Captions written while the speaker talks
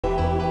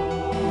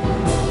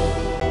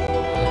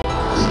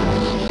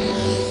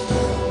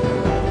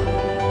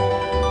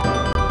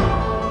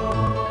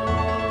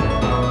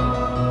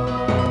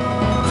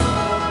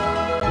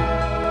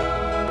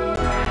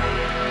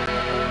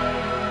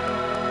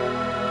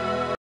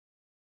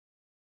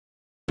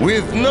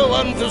with no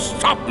one to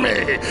stop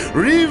me.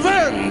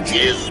 Revenge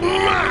is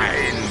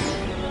mine!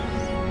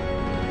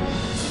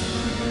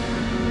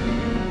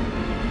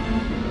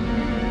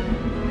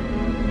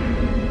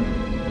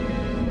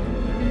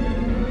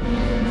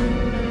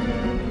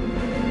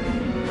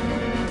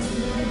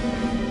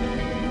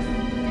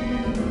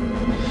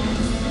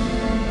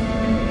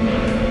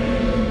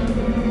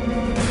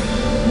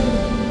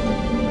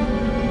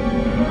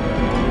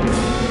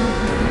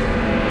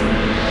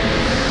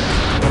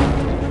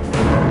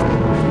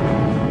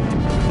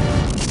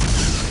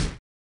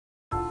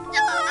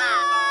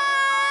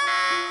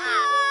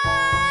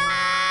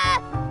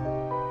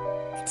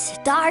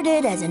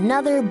 Started as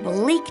another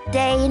bleak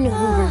day in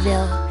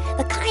Hooverville.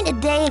 The kind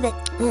of day that,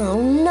 oh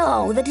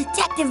no, the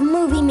detective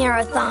movie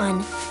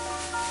marathon.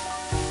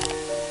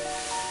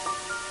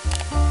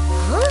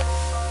 Huh?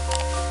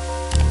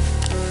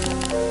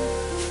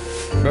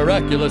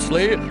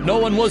 Miraculously, no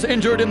one was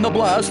injured in the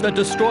blast that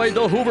destroyed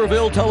the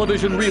Hooverville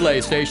television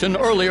relay station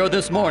earlier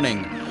this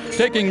morning.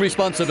 Taking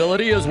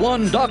responsibility is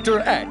one Dr.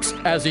 X,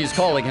 as he's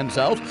calling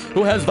himself,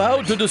 who has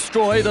vowed to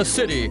destroy the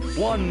city,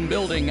 one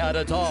building at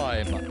a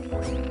time.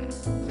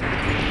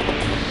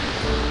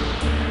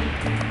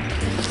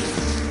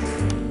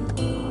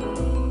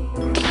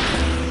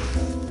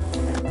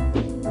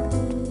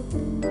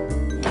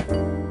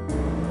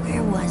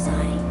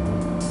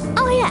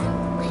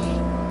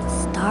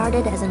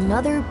 Started as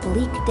another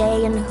bleak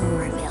day in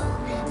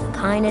Hooverville. The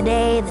kind of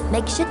day that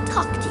makes you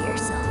talk to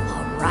yourself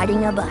while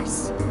riding a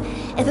bus.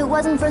 If it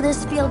wasn't for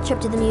this field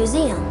trip to the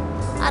museum,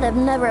 I'd have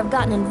never have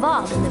gotten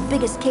involved in the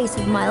biggest case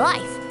of my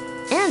life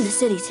and the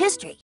city's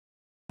history.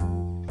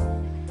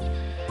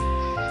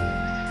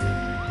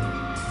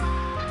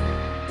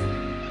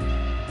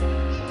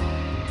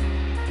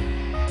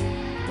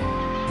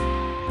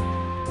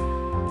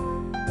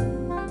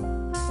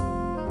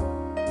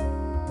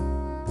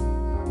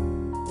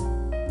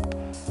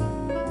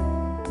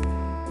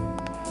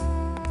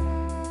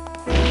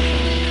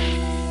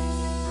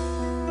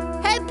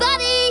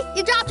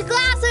 You dropped your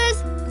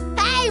glasses!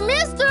 Hey,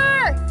 mister!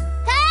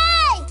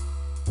 Hey!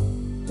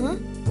 Huh?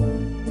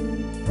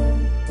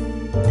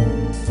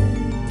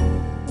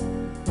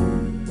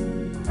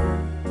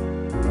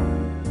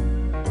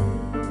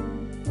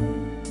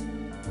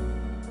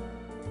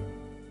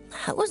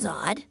 That was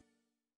odd.